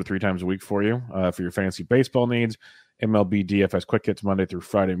home, 2 to 3 times a week for you, for your fantasy baseball needs. MLB DFS Quick Hits Monday through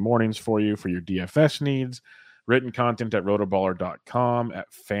Friday mornings for you for your DFS needs. Written content at rotoballer.com, at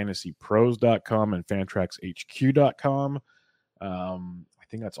fantasypros.com, and fantraxhq.com. I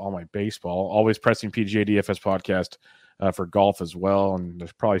think that's all my baseball. Always Pressing PGA DFS podcast for golf as well. And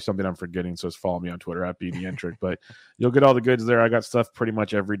there's probably something I'm forgetting, so just follow me on Twitter at BDentric. But you'll get all the goods there. I got stuff pretty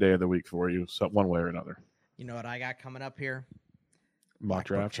much every day of the week for you, so one way or another. You know what I got coming up here? Mock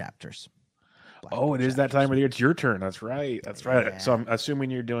draft chapters. It is that time of the year. It's your turn. That's right. Yeah. So I'm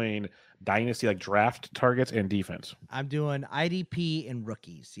assuming you're doing dynasty, like draft targets and defense. I'm doing IDP and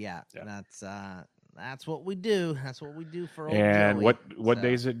rookies. Yeah. That's what we do. That's what we do for old And Joey. what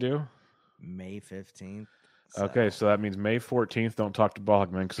days it do? May 15th. Okay, so that means May 14th. Don't talk to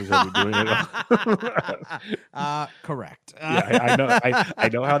Bogman because he'll be doing it. Correct. Yeah, I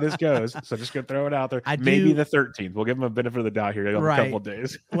know how this goes. So just gonna throw it out there. Maybe the 13th. We'll give him a benefit of the doubt here. A couple of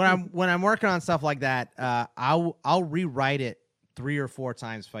days. when I'm working on stuff like that, I'll rewrite it 3 or 4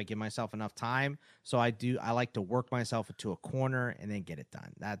 times if I give myself enough time. So I like to work myself into a corner and then get it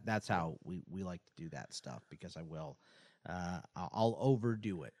done. That's how we like to do that stuff, because I will. I'll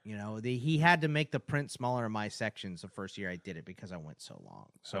overdo it. You know, he had to make the print smaller in my sections the first year I did it because I went so long.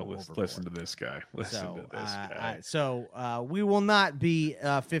 So listen to this guy. So we will not be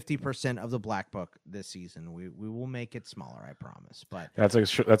 50% of the black book this season. We will make it smaller, I promise. But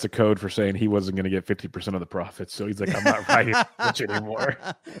that's a code for saying he wasn't going to get 50% of the profits. So he's like, I'm not writing much anymore.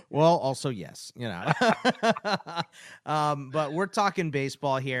 Well, also yes, you know. But we're talking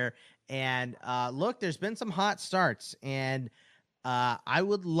baseball here. And look, there's been some hot starts, and I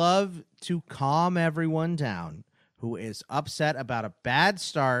would love to calm everyone down who is upset about a bad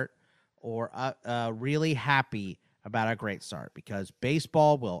start or really happy about a great start, because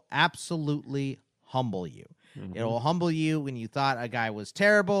baseball will absolutely humble you. Mm-hmm. It will humble you when you thought a guy was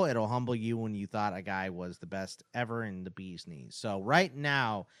terrible. It'll humble you when you thought a guy was the best ever in the bee's knees. So right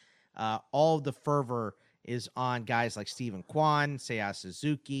now, all of the fervor is on guys like Steven Kwan, Seiya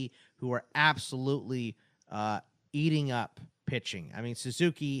Suzuki, who are absolutely eating up pitching. I mean,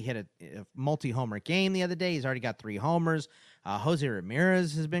 Suzuki hit a multi-homer game the other day. He's already got 3 homers. Jose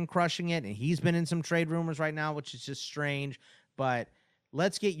Ramirez has been crushing it, and he's been in some trade rumors right now, which is just strange. But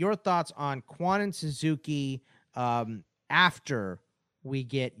let's get your thoughts on Kwan and Suzuki after we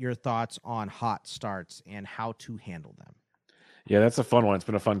get your thoughts on hot starts and how to handle them. Yeah, that's a fun one. It's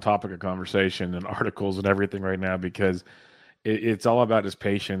been a fun topic of conversation and articles and everything right now, because it's all about his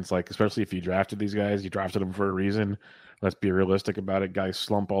patience. Like, especially if you drafted these guys, you drafted them for a reason. Let's be realistic about it. Guys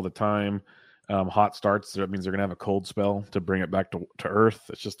slump all the time. Hot starts, that means they're going to have a cold spell to bring it back to earth.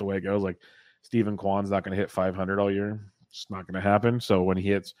 It's just the way it goes. Like, Steven Kwan's not going to hit 500 all year. It's not going to happen. So when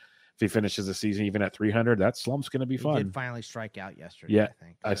if he finishes the season even at 300, that slump's going to be fun. He did finally strike out yesterday. Yeah, I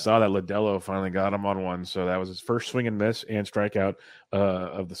think. I saw that Lidello finally got him on one. So that was his first swing and miss and strikeout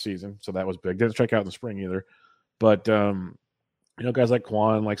of the season. So that was big. Didn't strike out in the spring either. But, guys like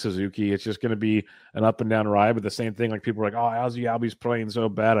Kwan, like Suzuki, it's just going to be an up and down ride. But the same thing, like people are like, oh, Ozzie Albies playing so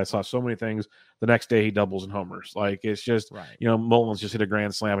bad. I saw so many things. The next day he doubles and homers. Like, it's just, right. Mullins just hit a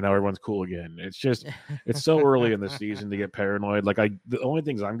grand slam and now everyone's cool again. It's just, it's so early in the season to get paranoid. Like, the only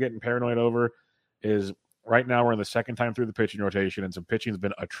things I'm getting paranoid over is right now we're in the second time through the pitching rotation, and some pitching has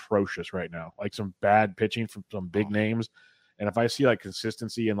been atrocious right now. Like, some bad pitching from some big names. And if I see like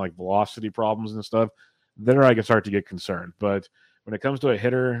consistency and like velocity problems and stuff, then I can start to get concerned. But when it comes to a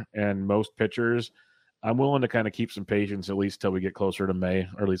hitter and most pitchers, I'm willing to kind of keep some patience at least till we get closer to May,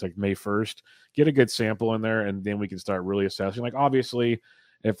 or at least like May 1st, get a good sample in there, and then we can start really assessing. Like, obviously,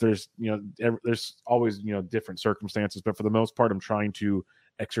 if there's, there's always, different circumstances, but for the most part, I'm trying to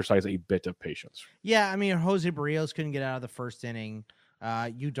exercise a bit of patience. Yeah, I mean, Jose Barrios couldn't get out of the first inning.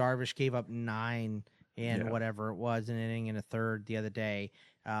 Yu Darvish gave up 9 in whatever it was, an inning and a third the other day.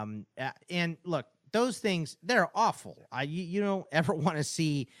 And look, those things, they're awful. You don't ever want to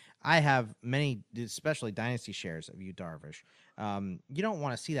see. I have many, especially dynasty shares of Yu Darvish. You don't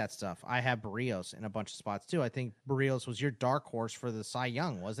want to see that stuff. I have Barrios in a bunch of spots too. I think Barrios was your dark horse for the Cy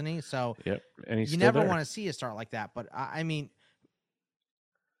Young, wasn't he? So and he's you never want to see a start like that. But I mean,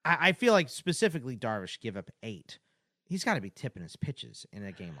 I feel like specifically Darvish give up 8. He's got to be tipping his pitches in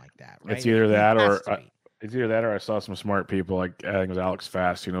a game like that, right? It's either that or I saw some smart people, like I think it was Alex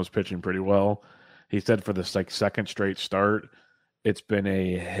Fast, who knows pitching pretty well. He said for this like second straight start, it's been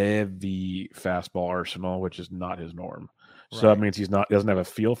a heavy fastball arsenal, which is not his norm. So that means doesn't have a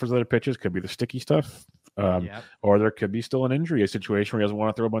feel for his other pitches. Could be the sticky stuff, or there could be still an injury, a situation where he doesn't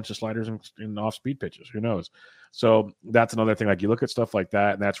want to throw a bunch of sliders and off-speed pitches. Who knows? So that's another thing. Like you look at stuff like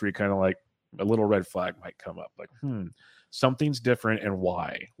that, and that's where you kind of like a little red flag might come up. Like, something's different, and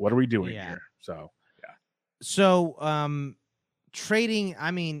why? What are we doing here? So trading.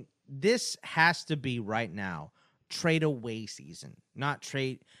 I mean, this has to be right now trade away season, not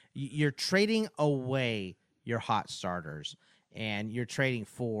trade. You're trading away your hot starters and you're trading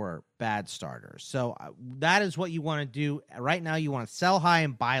for bad starters. So that is what you want to do right now. You want to sell high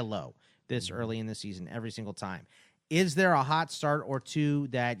and buy low this early in the season every single time. Is there a hot start or two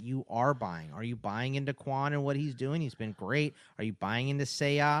that you are buying? Are you buying into Kwan and what he's doing? He's been great. Are you buying into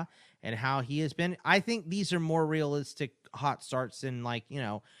Seiya and how he has been? I think these are more realistic hot starts than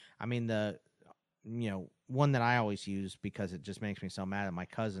the one that I always use because it just makes me so mad that my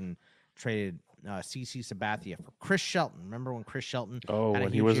cousin traded CC Sabathia for Chris Shelton. Remember when Chris Shelton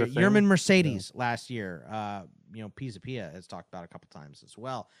when he was a Yerman Mercedes last year? Pisa Pia has talked about a couple times as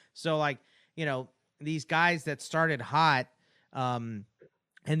well. So these guys that started hot, and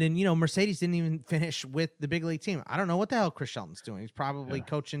then Mercedes didn't even finish with the big league team. I don't know what the hell Chris Shelton's doing. He's probably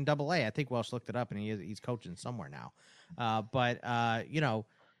coaching AA. I think Welsh looked it up, and he's coaching somewhere now.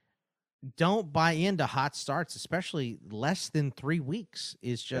 Don't buy into hot starts, especially less than 3 weeks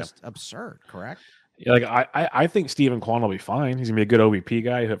is just absurd, correct? Yeah, I think Steven Kwan will be fine. He's gonna be a good OBP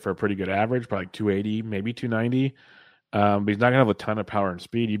guy, hit for a pretty good average, probably 280, maybe 290. But he's not gonna have a ton of power and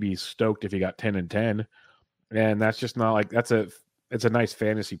speed. You'd be stoked if he got 10 and 10. And that's just not like it's a nice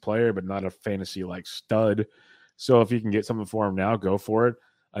fantasy player, but not a fantasy like stud. So if you can get something for him now, go for it.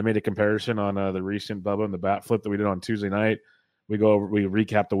 I made a comparison on the recent Bubba and the bat flip that we did on Tuesday night. We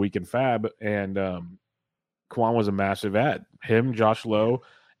recapped the week in Fab, and Kwan was a massive ad. Him, Josh Lowe,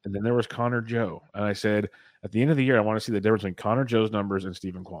 and then there was Connor Joe. And I said, at the end of the year, I want to see the difference between Connor Joe's numbers and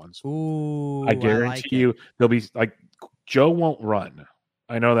Steven Kwan's. Ooh, I guarantee you they'll be like, Joe won't run.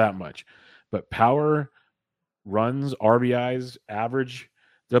 I know that much. But power, runs, RBIs, average,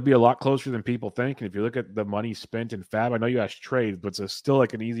 they'll be a lot closer than people think. And if you look at the money spent in Fab, I know you asked trades, but it's still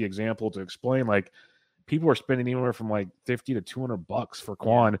like an easy example to explain. Like, people are spending anywhere from like $50 to $200 for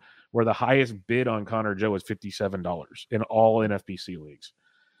Kwan, where the highest bid on Connor Joe is $57 in all NFBC leagues.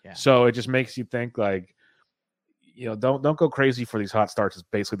 Yeah. So it just makes you think like, don't go crazy for these hot starts is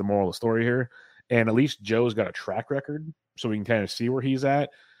basically the moral of the story here. And at least Joe's got a track record, so we can kind of see where he's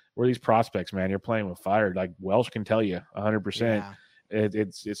at. Where these prospects, man, you're playing with fire. Like Welsh can tell you 100%.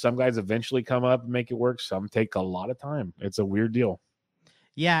 It's some guys eventually come up and make it work. Some take a lot of time. It's a weird deal.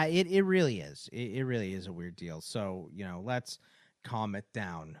 Yeah, it really is. It really is a weird deal. So, let's calm it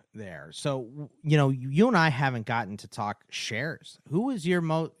down there. So, you and I haven't gotten to talk shares. Who is your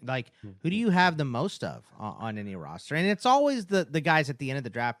who do you have the most of on any roster? And it's always the guys at the end of the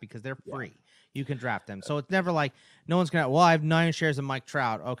draft because they're free. You can draft them. So it's never like no one's going to, I have 9 shares of Mike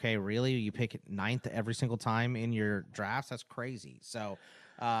Trout. Okay, really? You pick it 9th every single time in your drafts? That's crazy. So,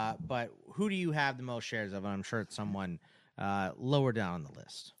 but who do you have the most shares of? And I'm sure it's someone lower down on the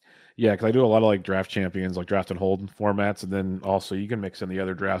list. Yeah, because I do a lot of like draft champions, like draft and hold formats, and then also you can mix in the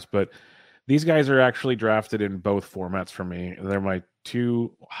other drafts. But these guys are actually drafted in both formats for me. They're my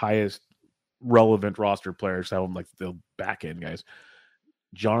 2 highest relevant roster players. So I'm like the back end guys.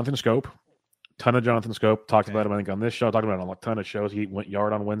 Jonathan Scope, ton of Jonathan Scope. Talked about him, I think, on this show. Talked about him on a ton of shows. He went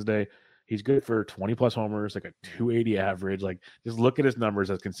yard on Wednesday. He's good for 20 plus homers, like a 280 average. Like, just look at his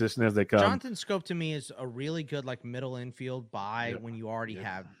numbers as consistent as they come. Jonathan Scope to me is a really good like middle infield buy when you already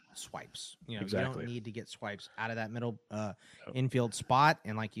have swipes. Exactly. You don't need to get swipes out of that middle infield spot.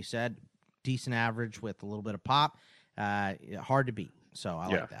 And like you said, decent average with a little bit of pop. Hard to beat. So I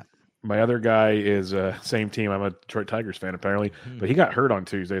like that. My other guy is same team. I'm a Detroit Tigers fan apparently, but he got hurt on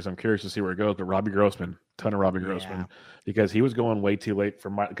Tuesday, so I'm curious to see where it goes. But Robbie Grossman, ton of Robbie Grossman, because he was going way too late for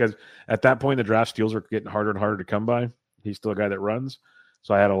because at that point the draft steals were getting harder and harder to come by. He's still a guy that runs,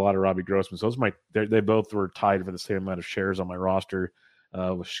 so I had a lot of Robbie Grossman. So those they both were tied for the same amount of shares on my roster.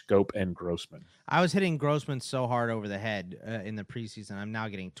 with Scope and Grossman. I was hitting Grossman so hard over the head in the preseason. I'm now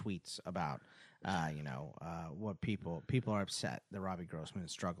getting tweets about, what people are upset that Robbie Grossman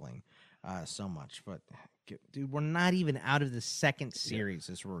is struggling so much. But, dude, we're not even out of the second series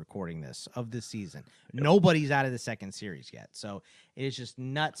as we're recording this of the season. Nobody's out of the second series yet. So it is just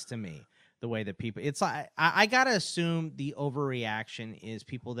nuts to me. The way that people, it's like I gotta assume the overreaction is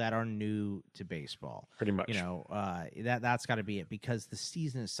people that are new to baseball. Pretty much, that's got to be it because the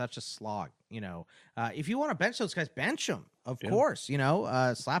season is such a slog. If you want to bench those guys, bench them, of course.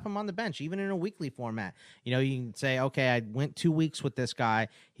 Slap them on the bench, even in a weekly format. You can say, okay, I went 2 weeks with this guy,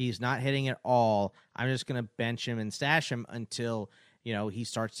 he's not hitting at all. I'm just gonna bench him and stash him until he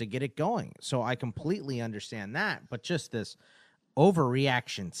starts to get it going. So I completely understand that, but just this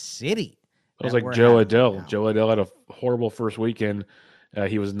overreaction city. It was like Joe Adell. Joe Adell had a horrible first weekend.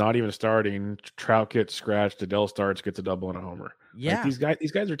 He was not even starting. Trout gets scratched. Adell starts, gets a double and a homer. Yeah, like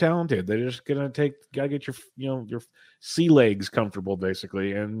these guys are talented. They're just gonna gotta get your sea legs comfortable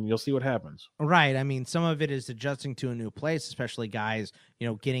basically, and you'll see what happens. Right. I mean, some of it is adjusting to a new place, especially guys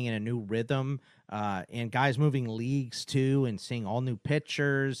getting in a new rhythm, and guys moving leagues too, and seeing all new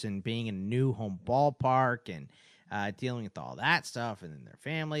pitchers and being in a new home ballpark and. Dealing with all that stuff and then their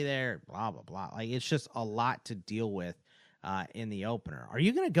family there, blah, blah, blah. Like, it's just a lot to deal with in the opener. Are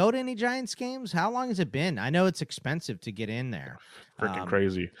you going to go to any Giants games? How long has it been? I know it's expensive to get in there. Freaking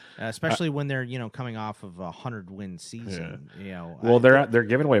crazy. Especially when they're, coming off of a 100-win season. Well, they're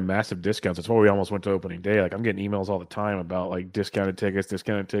giving away massive discounts. That's why we almost went to opening day. Like, I'm getting emails all the time about, like, discounted tickets.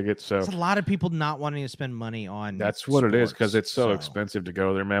 So there's a lot of people not wanting to spend money on That's what it is, because it's so expensive to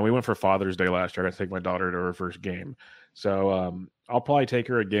go there, man. We went for Father's Day last year. I got to take my daughter to her first game. So I'll probably take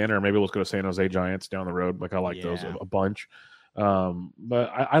her again, or maybe let's go to San Jose Giants down the road. Like, I like those a bunch. But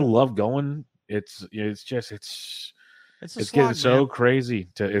I love going. It's getting so crazy.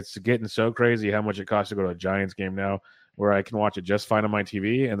 It's getting so crazy how much it costs to go to a Giants game now, where I can watch it just fine on my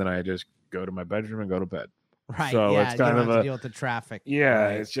TV, and then I just go to my bedroom and go to bed. Right. So it's kind of to deal with the traffic. Yeah,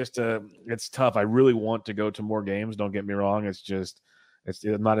 right. It's just it's tough. I really want to go to more games. Don't get me wrong. It's just. It's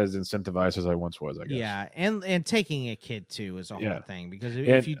not as incentivized as I once was, I guess. Yeah, and taking a kid, too, is a whole thing. Because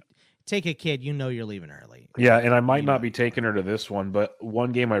if you take a kid, you're leaving early. Yeah, and I might not be taking her to this one, but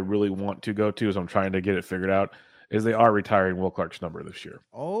one game I really want to go to, as I'm trying to get it figured out, is they are retiring Will Clark's number this year.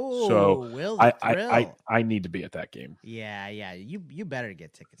 Oh, so Will I need to be at that game. Yeah. You better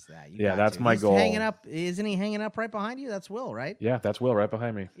get tickets to that. That's my goal. Isn't he hanging up right behind you? That's Will, right? Yeah, that's Will right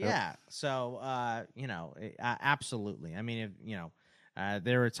behind me. Yeah. Yep. So, absolutely. I mean,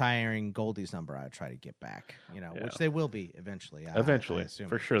 they're retiring Goldie's number. I would try to get back, which they will be eventually. Eventually,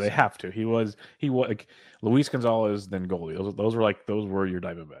 for sure, they have to. He was like Luis Gonzalez, then Goldie. Those were your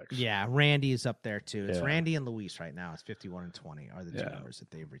Diamondbacks. Yeah, Randy is up there too. It's Randy and Luis right now. It's 51 and 20 are the two numbers that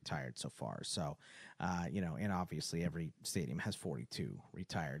they've retired so far. So, and obviously every stadium has 42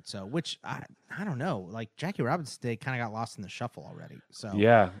 retired. So, which I don't know. Like Jackie Robinson Day kind of got lost in the shuffle already. So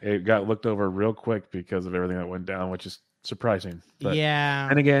yeah, it got looked over real quick because of everything that went down, which is surprising. But,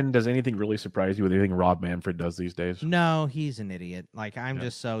 and again, does anything really surprise you with anything Rob Manfred does these days? No, he's an idiot. Like, I'm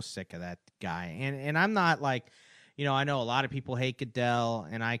just so sick of that guy. And I'm not like, I know a lot of people hate Goodell,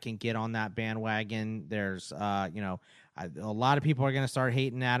 and I can get on that bandwagon. There's, a lot of people are going to start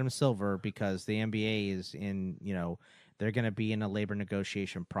hating Adam Silver because the NBA is in, they're going to be in a labor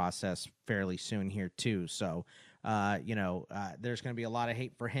negotiation process fairly soon here too. So, there's going to be a lot of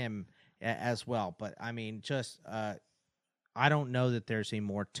hate for him as well. But I mean, I don't know that there's a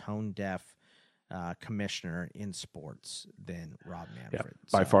more tone-deaf commissioner in sports than Rob Manfred.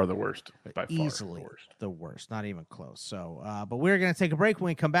 By far the worst. Easily the worst. Not even close. So, but we're going to take a break. When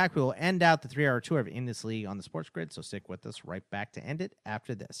we come back, we will end out the 3-hour tour of In This League on the Sports Grid. So stick with us right back to end it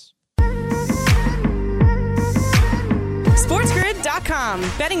after this. SportsGrid.com.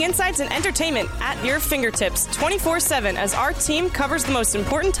 Betting insights and entertainment at your fingertips 24/7 as our team covers the most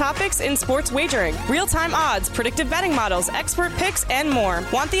important topics in sports wagering. Real-time odds, predictive betting models, expert picks, and more.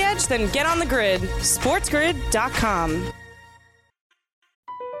 Want the edge? Then get on the grid. SportsGrid.com.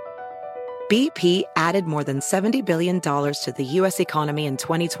 BP added more than $70 billion to the U.S. economy in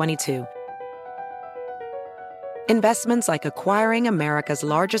 2022. Investments like acquiring America's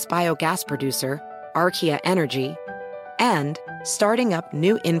largest biogas producer, Archaea Energy, and starting up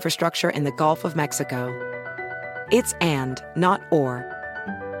new infrastructure in the Gulf of Mexico. It's and, not or.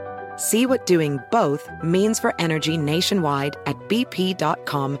 See what doing both means for energy nationwide at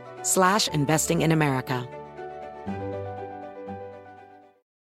bp.com/investing in America.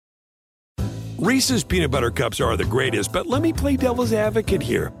 Reese's Peanut Butter Cups are the greatest, but let me play devil's advocate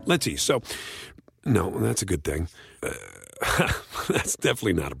here. Let's see. So, no, that's a good thing. That's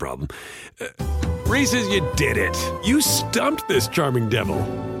definitely not a problem. Reese's, you did it. You stumped this charming devil.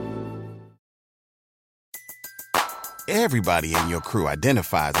 Everybody in your crew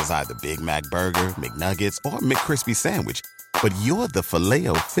identifies as either Big Mac Burger, McNuggets, or McCrispy Sandwich. But you're the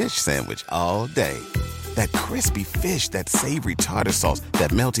Filet-O-Fish Sandwich all day. That crispy fish, that savory tartar sauce,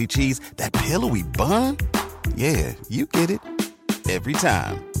 that melty cheese, that pillowy bun. Yeah, you get it. Every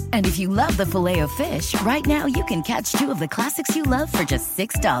time. And if you love the Filet-O-Fish, right now you can catch two of the classics you love for just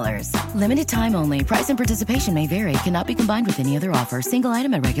 $6. Limited time only. Price and participation may vary. Cannot be combined with any other offer. Single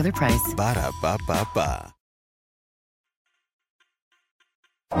item at regular price. Ba-da-ba-ba-ba.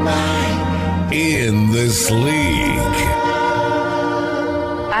 In this league.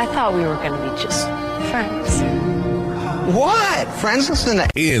 I thought we were going to be just friends. What? Friends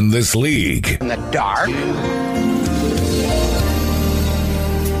in this league. In the dark?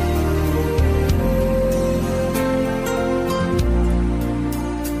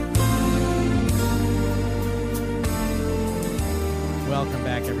 Welcome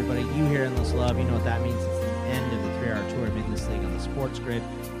back, everybody. You hear Endless Love. You know what that means. It's the end of the 3-hour tour of In This League on the Sports Grid.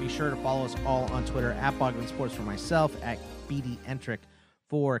 Be sure to follow us all on Twitter, at Bogman Sports for myself, at BD Entrick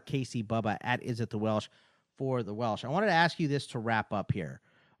for Casey Bubba, at Is It The Welsh for the Welsh. I wanted to ask you this to wrap up here,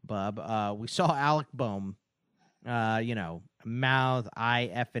 Bub. We saw Alec Boehm, mouth,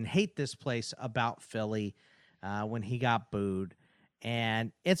 I effing hate this place about Philly when he got booed.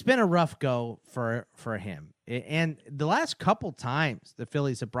 And it's been a rough go for him. And the last couple times the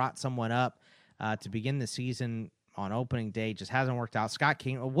Phillies have brought someone up to begin the season on opening day just hasn't worked out. Scott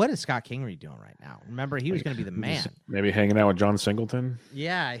King, what is Scott Kingery doing right now? Remember, he was going to be the man. Maybe hanging out with John Singleton.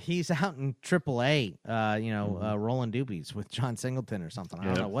 Yeah, he's out in AAA, rolling doobies with John Singleton or something. I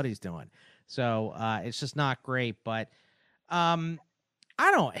don't know what he's doing. So it's just not great. But I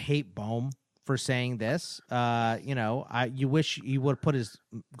don't hate Boehm for saying this. You wish he would have put his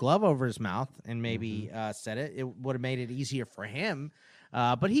glove over his mouth and maybe said it. It would have made it easier for him.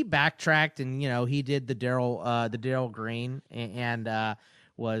 But he backtracked and, he did the Darryl Green and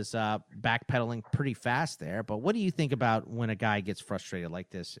was backpedaling pretty fast there. But what do you think about when a guy gets frustrated like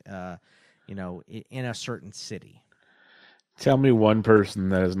this, in a certain city? Tell me one person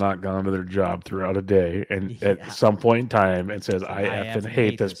that has not gone to their job throughout a day and at some point in time and says, I effing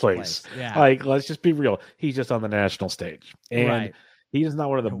hate this place. Yeah. Like, let's just be real. He's just on the national stage. And he's not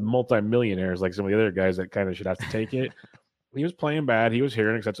one of the multimillionaires like some of the other guys that kind of should have to take it. He was playing bad. He was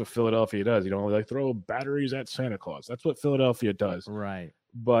here, and that's what Philadelphia does. You don't throw batteries at Santa Claus. That's what Philadelphia does. Right.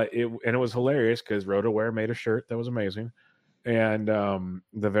 But it was hilarious because Roto-Wear made a shirt that was amazing. And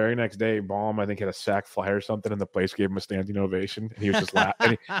the very next day, Baum, I think, had a sack fly or something, and the place gave him a standing ovation. And he was just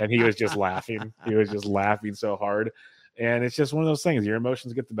laughing. and he was just laughing. He was just laughing so hard. And it's just one of those things. Your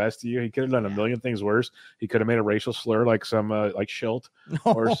emotions get the best of you. He could have done a million things worse. He could have made a racial slur like some like Schilt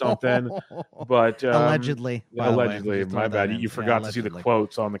or something. But allegedly, my bad. You forgot to see the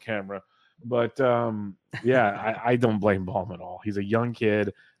quotes on the camera. But I don't blame Baum at all. He's a young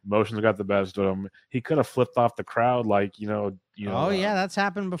kid. Emotions got the best of him. He could have flipped off the crowd like that's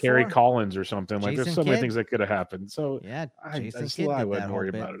happened before. Gary Collins or something. Jason there's so many things that could have happened. So Jason Kidd I did wouldn't that worry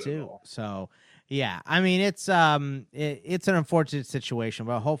whole about it too. at all. So. Yeah, I mean, it's an unfortunate situation,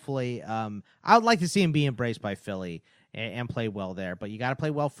 but hopefully I would like to see him be embraced by Philly and play well there. But you got to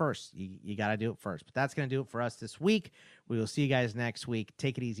play well first. You got to do it first. But that's going to do it for us this week. We will see you guys next week.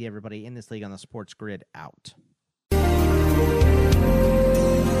 Take it easy, everybody. In This League on the Sports Grid, out.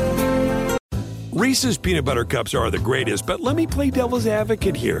 Reese's Peanut Butter Cups are the greatest, but let me play devil's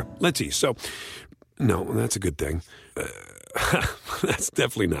advocate here. Let's see. So, no, that's a good thing. That's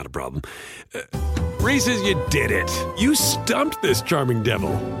definitely not a problem. Reese's, you did it. You stumped this charming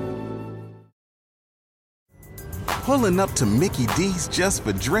devil. Pulling up to Mickey D's just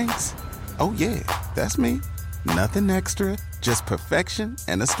for drinks? Oh, yeah, that's me. Nothing extra, just perfection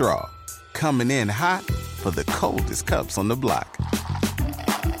and a straw. Coming in hot for the coldest cups on the block.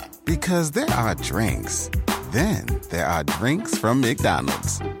 Because there are drinks. Then there are drinks from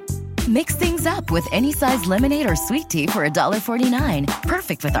McDonald's. Mix things up with any size lemonade or sweet tea for $1.49.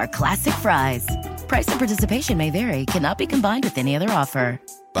 Perfect with our classic fries. Price and participation may vary. Cannot be combined with any other offer.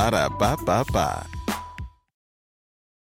 Ba-da-ba-ba-ba.